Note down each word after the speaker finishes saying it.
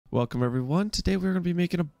Welcome everyone. Today we're going to be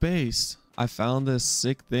making a base. I found this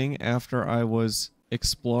sick thing after I was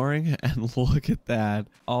exploring and look at that.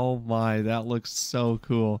 Oh my, that looks so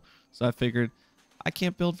cool. So I figured I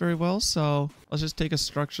can't build very well, so let's just take a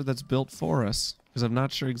structure that's built for us because I'm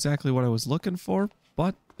not sure exactly what I was looking for,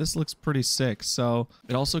 but this looks pretty sick. So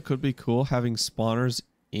it also could be cool having spawners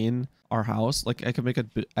in our house. Like I could make a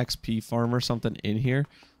XP farm or something in here.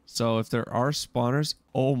 So if there are spawners,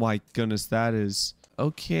 oh my goodness, that is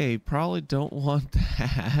okay. Probably don't want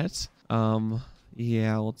that.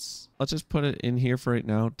 Yeah, let's just put it in here for right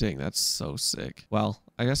now. Dang, that's so sick. Well,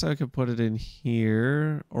 I guess I could put it in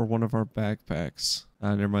here or one of our backpacks.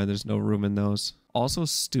 Never mind, there's no room in those. Also,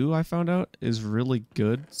 stew I found out is really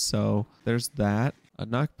good, so there's that. A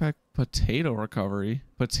knockback potato recovery.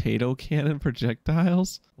 Potato cannon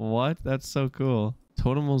projectiles? What? That's so cool.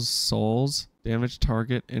 Totem's souls, damage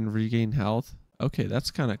target, and regain health. Okay, that's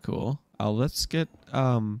kind of cool. Let's get,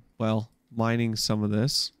 well, mining some of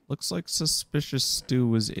this. Looks like suspicious stew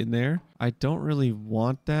was in there. I don't really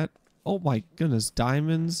want that. Oh my goodness,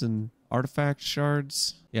 diamonds and artifact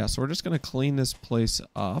shards. Yeah, so we're just going to clean this place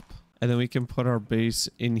up, and then we can put our base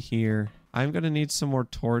in here. I'm going to need some more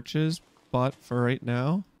torches, but for right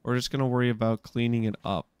now, we're just going to worry about cleaning it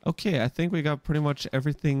up. Okay, I think we got pretty much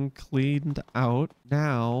everything cleaned out.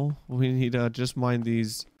 Now, we need to just mine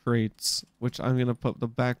these crates, which I'm going to put the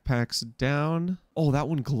backpacks down. Oh, that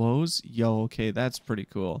one glows? Yo, okay, that's pretty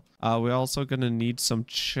cool. We're also going to need some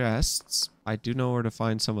chests. I do know where to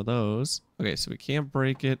find some of those. Okay, so we can't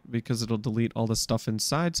break it because it'll delete all the stuff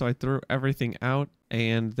inside, so I threw everything out,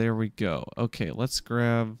 and there we go. Okay, let's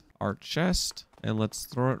grab our chest, and let's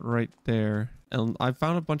throw it right there. And I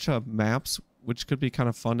found a bunch of maps, which could be kind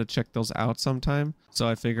of fun to check those out sometime. So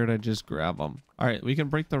I figured I'd just grab them. All right, we can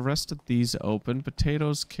break the rest of these open.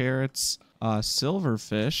 Potatoes, carrots,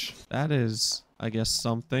 silverfish. That is, I guess,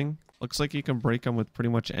 something. Looks like you can break them with pretty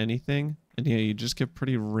much anything. And yeah, you just get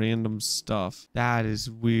pretty random stuff. That is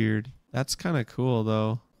weird. That's kind of cool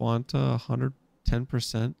though. Quanta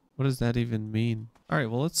 110%. What does that even mean? All right,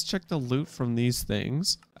 well, let's check the loot from these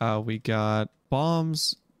things. We got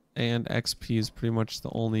bombs, and XP is pretty much the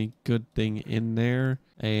only good thing in there.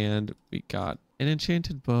 And we got an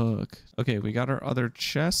enchanted book. Okay, we got our other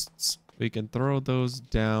chests. We can throw those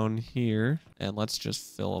down here and let's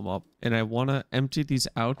just fill them up. And I want to empty these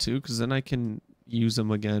out too, because then I can use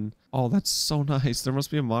them again. Oh, that's so nice. There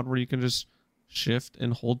must be a mod where you can just shift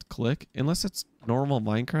and hold click, unless it's normal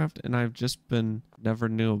Minecraft, and I've just never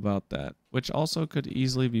knew about that, which also could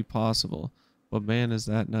easily be possible. But man, is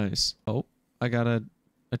that nice. Oh, I got a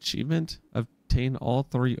achievement. Obtain all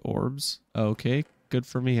 3 orbs. Okay, good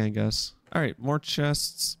for me, I guess. All right, more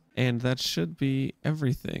chests, and that should be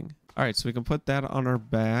everything. All right, so we can put that on our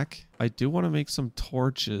back. I do want to make some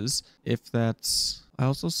torches if that's... I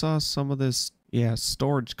also saw some of this, yeah,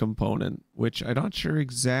 storage component, which I'm not sure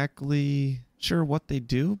exactly what they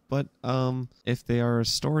do, but if they are a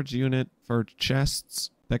storage unit for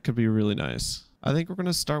chests, that could be really nice. I think we're going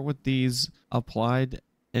to start with these applied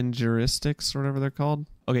enduristics, or whatever they're called.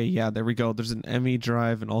 Okay, yeah, there we go. There's an ME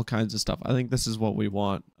drive and all kinds of stuff. I think this is what we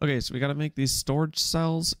want. Okay, so we got to make these storage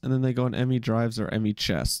cells, and then they go in ME drives or ME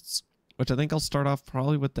chests, which I think I'll start off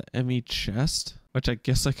probably with the ME chest, which I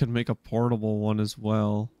guess I could make a portable one as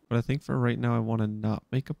well. But I think for right now, I want to not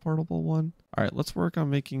make a portable one. All right, let's work on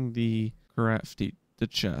making the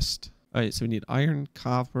chest. All right, so we need iron,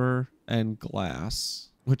 copper, and glass,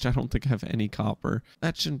 which I don't think I have any copper.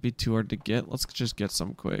 That shouldn't be too hard to get. Let's just get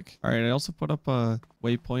some quick. All right, I also put up a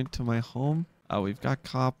waypoint to my home. We've got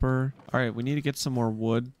copper. All right, we need to get some more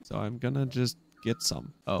wood, so I'm gonna just get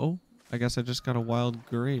some. Oh, I guess I just got a wild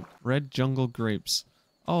grape. Red jungle grapes.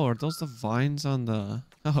 Oh, are those the vines on the...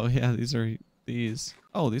 Oh yeah, these are these.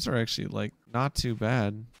 Oh, these are actually like not too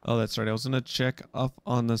bad. Oh, that's right. I was gonna check up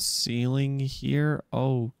on the ceiling here.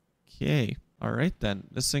 Okay. All right then,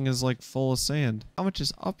 this thing is like full of sand. How much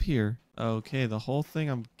is up here? Okay, the whole thing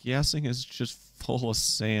I'm guessing is just full of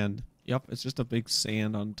sand. Yep, it's just a big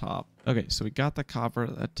sand on top. Okay, so we got the copper.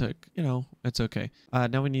 That took, you know, it's okay.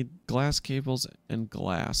 Now we need glass cables and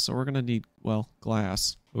glass. So we're gonna need, well,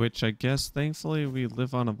 glass, which I guess thankfully we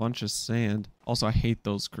live on a bunch of sand. Also, I hate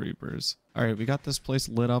those creepers. All right, we got this place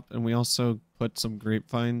lit up, and we also put some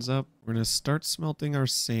grapevines up. We're gonna start smelting our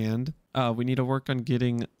sand. We need to work on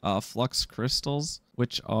getting flux crystals,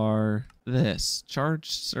 which are this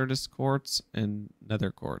charged Certus quartz and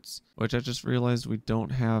nether quartz, which I just realized we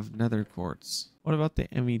don't have nether quartz. What about the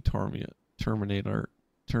ME Terminator?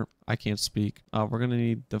 I can't speak. We're gonna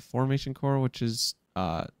need the formation core, which is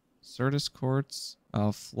Certus quartz,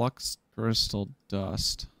 Flux crystal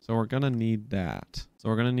dust. So we're gonna need that. So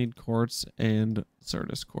we're gonna need quartz and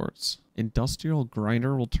Certus quartz. Industrial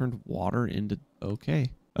grinder will turn water into...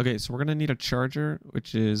 Okay. Okay, so we're gonna need a charger,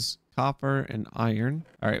 which is copper and iron.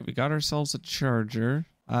 All right, we got ourselves a charger.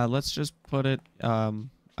 Let's just put it...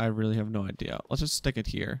 I really have no idea. Let's just stick it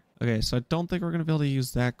here. Okay, so I don't think we're gonna be able to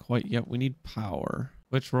use that quite yet. We need power,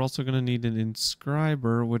 which we're also gonna need an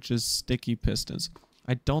inscriber, which is sticky pistons.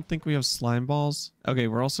 I don't think we have slime balls. Okay,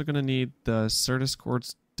 we're also gonna need the Certus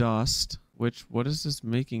quartz dust, which, what is this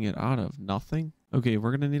making it out of? Nothing? Okay,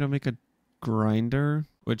 we're gonna need to make a grinder,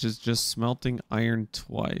 which is just smelting iron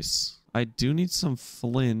twice. I do need some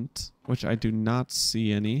flint, which I do not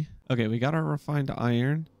see any. Okay, we got our refined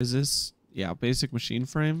iron. Is this... Yeah, basic machine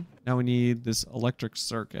frame. Now we need this electric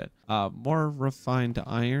circuit. More refined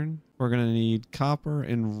iron. We're gonna need copper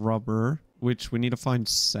and rubber, which we need to find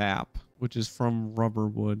sap, which is from rubber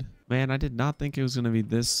wood. Man, I did not think it was gonna be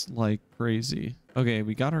this, like, crazy. Okay,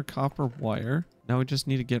 we got our copper wire. Now we just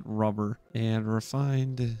need to get rubber and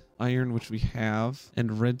refined iron, which we have,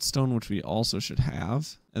 and redstone, which we also should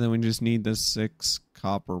have. And then we just need the 6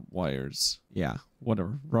 copper wires. Yeah,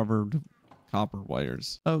 whatever. Rubbered copper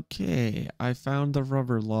wires. Okay, I found the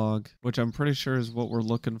rubber log, which I'm pretty sure is what we're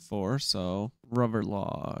looking for. So rubber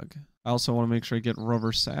log. I also want to make sure I get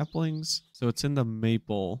rubber saplings. So it's in the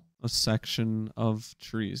maple, a section of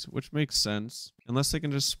trees, which makes sense. Unless they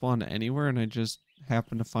can just spawn anywhere and I just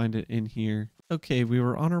happen to find it in here. Okay, we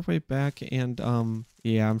were on our way back and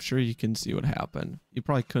yeah, I'm sure you can see what happened. You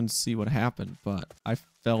probably couldn't see what happened, but I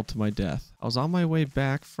fell to my death. I was on my way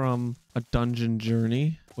back from a dungeon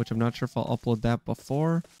journey, which I'm not sure if I'll upload that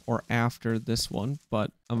before or after this one,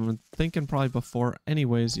 but I'm thinking probably before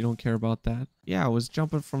anyways. You don't care about that. Yeah, I was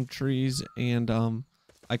jumping from trees and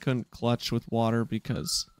I couldn't clutch with water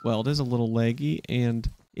because, well, it is a little laggy and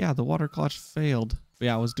yeah, the water clutch failed. But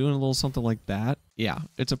yeah, I was doing a little something like that. Yeah,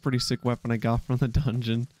 it's a pretty sick weapon I got from the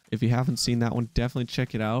dungeon. If you haven't seen that one, definitely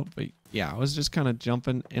check it out. But yeah, I was just kind of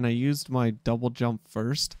jumping and I used my double jump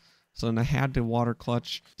first. So then I had to water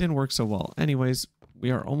clutch. Didn't work so well. Anyways, we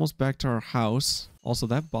are almost back to our house. Also,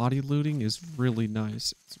 that body looting is really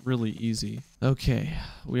nice. It's really easy. Okay,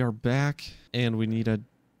 we are back and we need to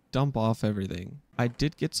dump off everything. I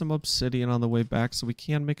did get some obsidian on the way back, so we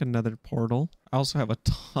can make another portal. I also have a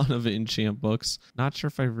ton of enchant books. Not sure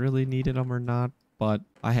if I really needed them or not, but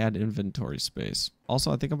I had inventory space.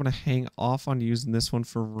 Also, I think I'm going to hang off on using this one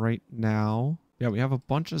for right now. Yeah, we have a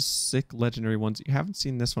bunch of sick legendary ones. You haven't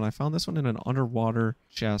seen this one. I found this one in an underwater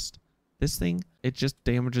chest. This thing, it just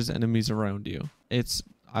damages enemies around you.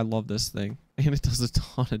 I love this thing. And it does a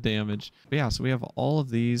ton of damage. But yeah, so we have all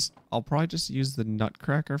of these. I'll probably just use the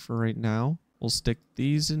nutcracker for right now. We'll stick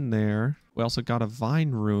these in there. We also got a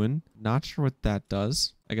vine ruin. Not sure what that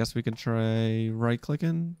does. I guess we can try right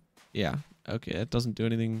clicking. Yeah, okay, it doesn't do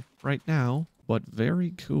anything right now, but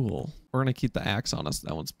very cool. We're gonna keep the axe on us.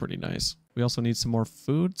 That one's pretty nice. We also need some more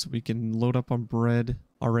food so we can load up on bread.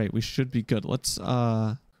 All right, we should be good. Let's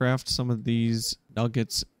craft some of these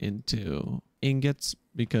nuggets into ingots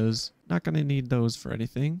because not gonna need those for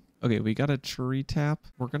anything. Okay, we got a tree tap.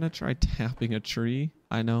 We're gonna try tapping a tree.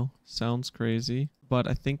 I know, sounds crazy, but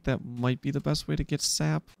I think that might be the best way to get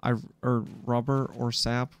sap. Or rubber or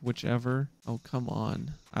sap, whichever. Oh, come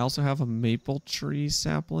on. I also have a maple tree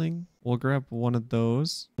sapling. We'll grab one of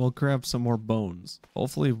those. We'll grab some more bones.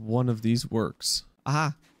 Hopefully one of these works.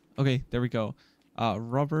 Aha! Okay, there we go.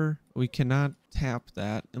 Rubber, we cannot tap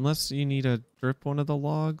that unless you need to drip one of the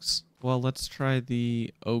logs. Well, let's try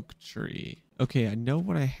the oak tree. Okay, I know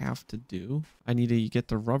what I have to do. I need to get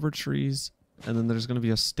the rubber trees, and then there's going to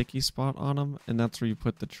be a sticky spot on them, and that's where you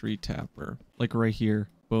put the tree tapper. Like right here.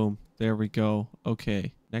 Boom. There we go.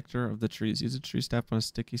 Okay. Nectar of the trees. Use a tree tap on a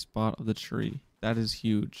sticky spot of the tree. That is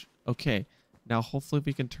huge. Okay. Now, hopefully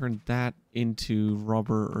we can turn that into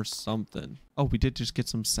rubber or something. Oh, we did just get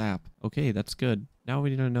some sap. Okay, that's good. Now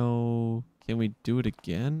we need to know... Can we do it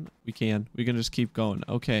again? We can. We can just keep going.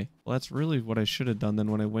 Okay. Well, that's really what I should have done then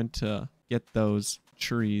when I went to get those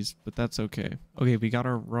trees, but that's okay. Okay, we got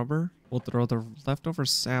our rubber. We'll throw the leftover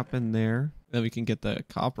sap in there. Then we can get the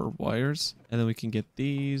copper wires, and then we can get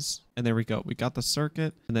these. And there we go. We got the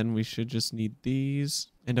circuit, and then we should just need these.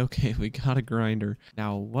 And okay, we got a grinder.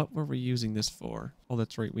 Now, what were we using this for? Oh,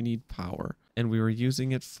 that's right. We need power. And we were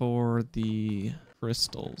using it for the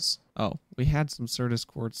crystals. Oh, we had some Certus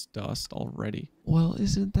quartz dust already. Well,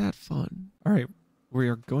 isn't that fun? All right, we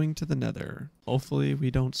are going to the nether. Hopefully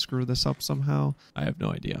we don't screw this up somehow. I have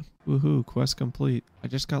no idea. Woohoo, quest complete. I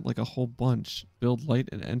just got like a whole bunch. Build light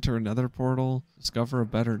and enter a nether portal. Discover a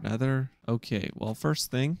better nether. Okay, well,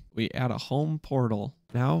 first thing, we add a home portal.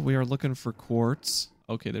 Now we are looking for quartz.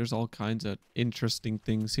 Okay, there's all kinds of interesting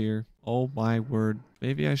things here. Oh my word.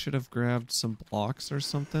 Maybe I should have grabbed some blocks or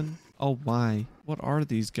something. Oh my. What are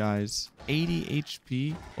these guys? 80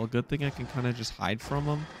 HP? Well, good thing I can kind of just hide from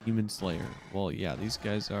them. Demon Slayer. Well, yeah, these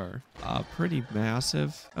guys are pretty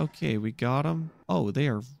massive. Okay, we got them. Oh,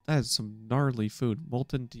 that is some gnarly food.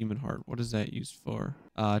 Molten Demon Heart. What is that used for?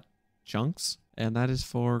 Chunks? And that is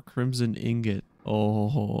for Crimson Ingot.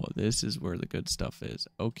 Oh, this is where the good stuff is.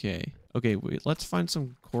 Okay. Okay, wait, let's find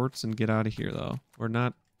some quartz and get out of here, though. We're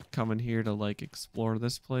not coming here to, like, explore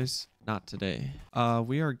this place. Not today.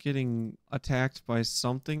 We are getting attacked by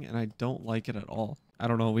something, and I don't like it at all. I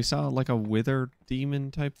don't know. We saw, like, a wither demon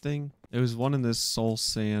type thing. It was one in this Soul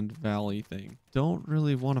Sand Valley thing. Don't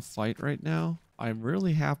really want to fight right now. I'm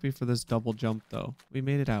really happy for this double jump, though. We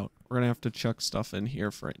made it out. We're going to have to chuck stuff in here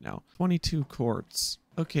for right now. 22 quartz.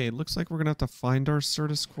 Okay, looks like we're going to have to find our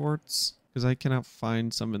Certus quartz because I cannot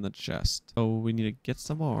find some in the chest. Oh, we need to get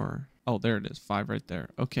some more. Oh, there it is. 5 right there.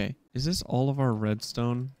 Okay. Is this all of our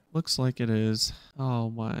redstone? Looks like it is. Oh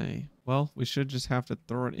my. Well, we should just have to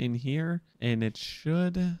throw it in here and it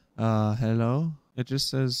should... hello? It just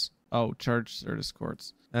says, oh, charge Certus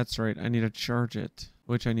quartz. That's right. I need to charge it,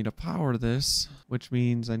 which I need to power this, which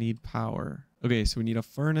means I need power. Okay, so we need a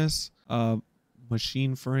furnace,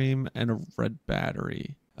 machine frame, and a red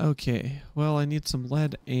battery. Okay, well, I need some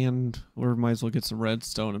lead and we might as well get some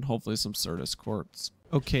redstone and hopefully some Certus quartz.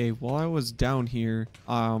 Okay, while I was down here,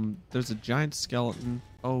 there's a giant skeleton.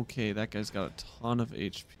 Okay, that guy's got a ton of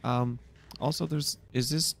HP. Also is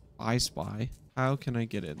this I Spy? How can I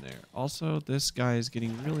get in there? Also, this guy is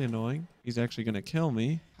getting really annoying. He's actually going to kill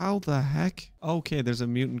me. How the heck? Okay, there's a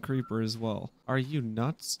mutant creeper as well. Are you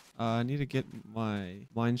nuts? I need to get my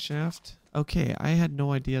mine shaft. Okay, I had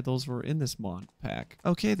no idea those were in this mod pack.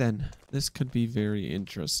 Okay then, this could be very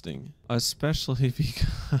interesting. Especially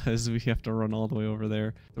because we have to run all the way over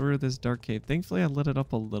there through this dark cave. Thankfully, I lit it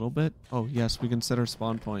up a little bit. Oh yes, we can set our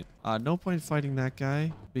spawn point. No point fighting that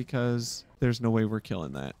guy because there's no way we're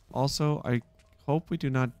killing that. Also, I hope we do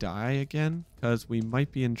not die again because we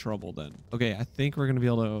might be in trouble then. Okay, I think we're gonna be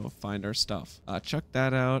able to find our stuff. Chuck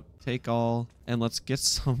that out, take all, and let's get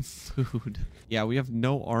some food. Yeah, we have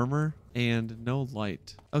no armor and no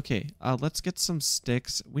light. Okay, let's get some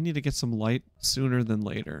sticks. We need to get some light sooner than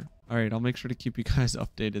later. All right, I'll make sure to keep you guys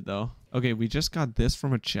updated though. Okay, we just got this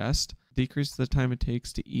from a chest. Decrease the time it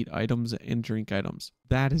takes to eat items and drink items.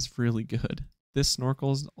 That is really good. This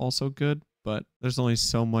snorkel is also good, but there's only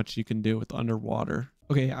so much you can do with underwater.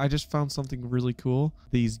 Okay, I just found something really cool.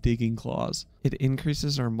 These digging claws. It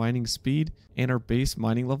increases our mining speed and our base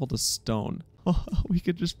mining level to stone. We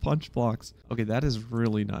could just punch blocks. Okay, that is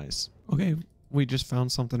really nice. Okay, we just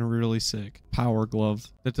found something really sick. Power glove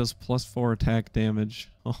that does +4 attack damage.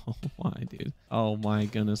 Oh my, dude. Oh my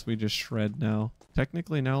goodness, we just shred now.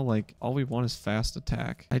 Technically now, like, all we want is fast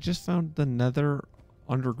attack. I just found the nether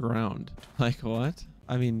underground. Like, what?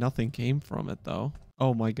 I mean, nothing came from it, though.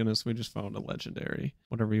 Oh my goodness, we just found a legendary.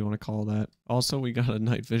 Whatever you want to call that. Also, we got a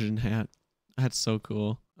night vision hat. That's so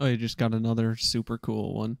cool. Oh, you just got another super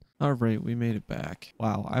cool one. All right, we made it back.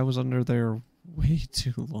 Wow, I was under there way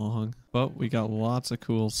too long. But we got lots of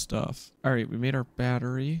cool stuff. All right, we made our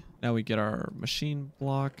battery. Now we get our machine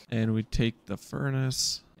block. And we take the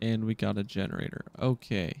furnace. And we got a generator.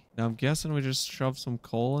 Okay. Now I'm guessing we just shove some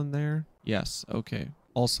coal in there. Yes, okay.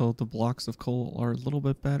 Also, the blocks of coal are a little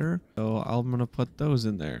bit better, so I'm going to put those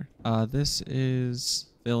in there. This is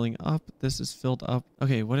filling up. This is filled up.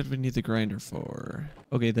 Okay, what did we need the grinder for?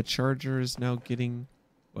 Okay, the charger is now getting,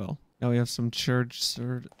 well, now we have some charged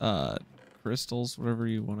crystals, whatever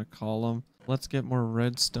you want to call them. Let's get more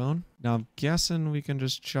redstone. Now, I'm guessing we can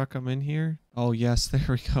just chuck them in here. Oh, yes, there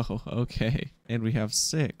we go. Okay, and we have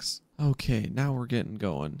 6. Okay, now we're getting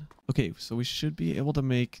going. Okay, so we should be able to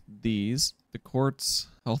make these. The quartz,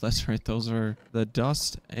 oh, that's right. Those are the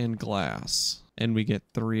dust and glass. And we get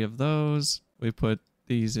 3 of those. We put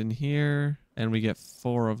these in here and we get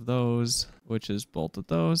 4 of those, which is both of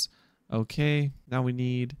those. Okay, now we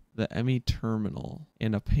need the ME terminal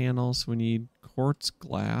and a panel. So we need quartz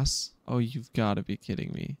glass. Oh, you've got to be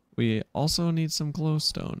kidding me. We also need some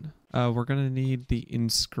glowstone. We're going to need the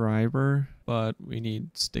inscriber, but we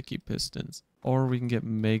need sticky pistons. Or we can get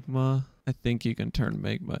magma. I think you can turn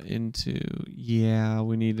magma into... Yeah,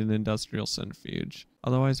 we need an industrial centrifuge.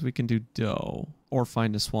 Otherwise, we can do dough or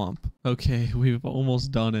find a swamp. Okay, we've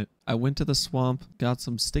almost done it. I went to the swamp, got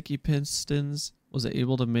some sticky pistons, was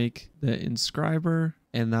able to make the inscriber,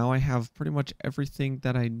 and now I have pretty much everything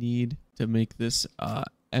that I need to make this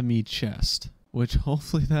ME chest. Which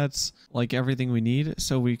hopefully that's like everything we need.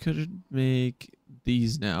 So we could make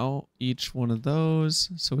these now. Each one of those.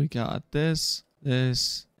 So we got this,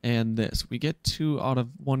 this, and this. We get 2 out of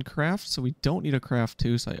 1 craft, so we don't need a craft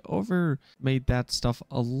 2. So I over made that stuff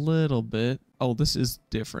a little bit. Oh, this is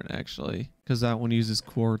different actually, because that one uses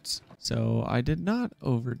quartz. So I did not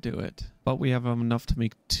overdo it. But we have enough to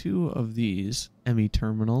make 2 of these ME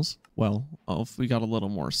terminals. Well, oh, if we got a little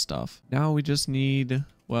more stuff. Now we just need,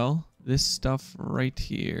 well, this stuff right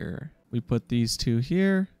here. We put these 2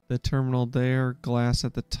 here. The terminal there, glass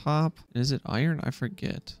at the top. Is it iron? I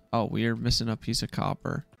forget. Oh, we are missing a piece of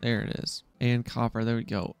copper. There it is. And copper, there we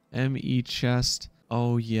go. ME chest.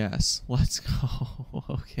 Oh yes, let's go.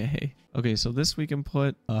 Okay. Okay, so this we can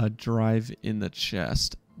put a drive in the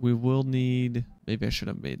chest. We will need, maybe I should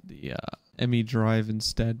have made the ME drive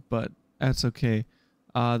instead, but that's okay.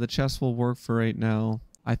 The chest will work for right now.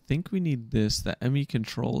 I think we need this, the ME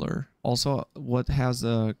controller. Also, what has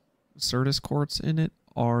a Certus quartz in it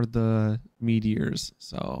are the meteors,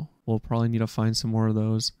 so we'll probably need to find some more of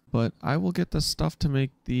those. But I will get the stuff to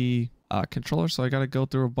make the controller, so I gotta go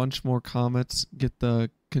through a bunch more comets, get the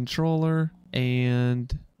controller,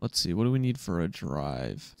 and let's see, what do we need for a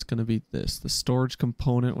drive? It's gonna be this, the storage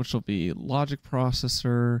component, which will be logic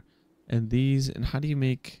processor, and these. And how do you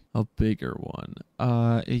make a bigger one?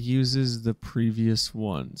 It uses the previous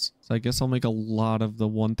ones, so I guess I'll make a lot of the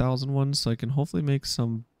 1000 ones, so I can hopefully make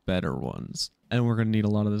some better ones. And we're going to need a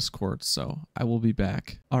lot of this quartz, so I will be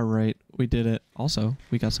back. All right, we did it. Also,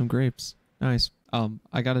 we got some grapes. Nice.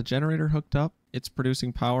 I got a generator hooked up. It's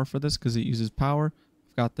producing power for this because it uses power.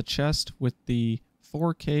 I've got the chest with the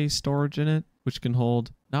 4K storage in it, which can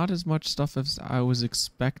hold not as much stuff as I was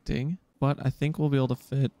expecting, but I think we'll be able to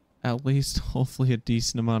fit at least hopefully a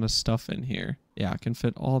decent amount of stuff in here. Yeah, I can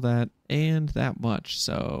fit all that and that much.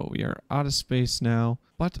 So we are out of space now,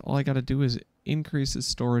 but all I got to do is increase the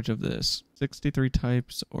storage of this 63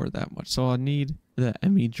 types or that much. So I'll need the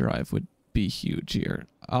ME drive would be huge here.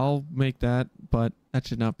 I'll make that, but that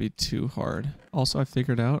should not be too hard. Also, I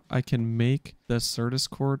figured out I can make the Certus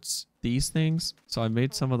quartz these things. So I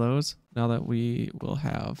made some of those. Now that we will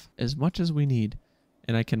have as much as we need,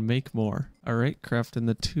 and I can make more. All right, crafting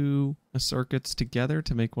the 2 circuits together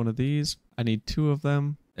to make one of these. I need 2 of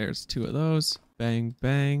them. There's 2 of those. Bang,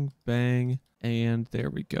 bang, bang. And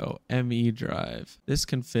there we go, ME drive. This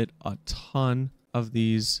can fit a ton of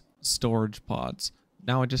these storage pods.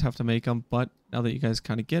 Now I just have to make them, but now that you guys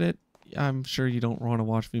kind of get it, I'm sure you don't want to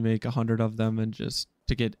watch me make 100 of them and just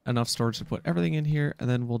to get enough storage to put everything in here, and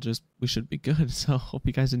then we should be good. So hope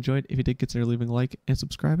you guys enjoyed. If you did, consider leaving a like and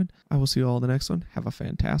subscribing. I will see you all in the next one. Have a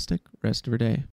fantastic rest of your day.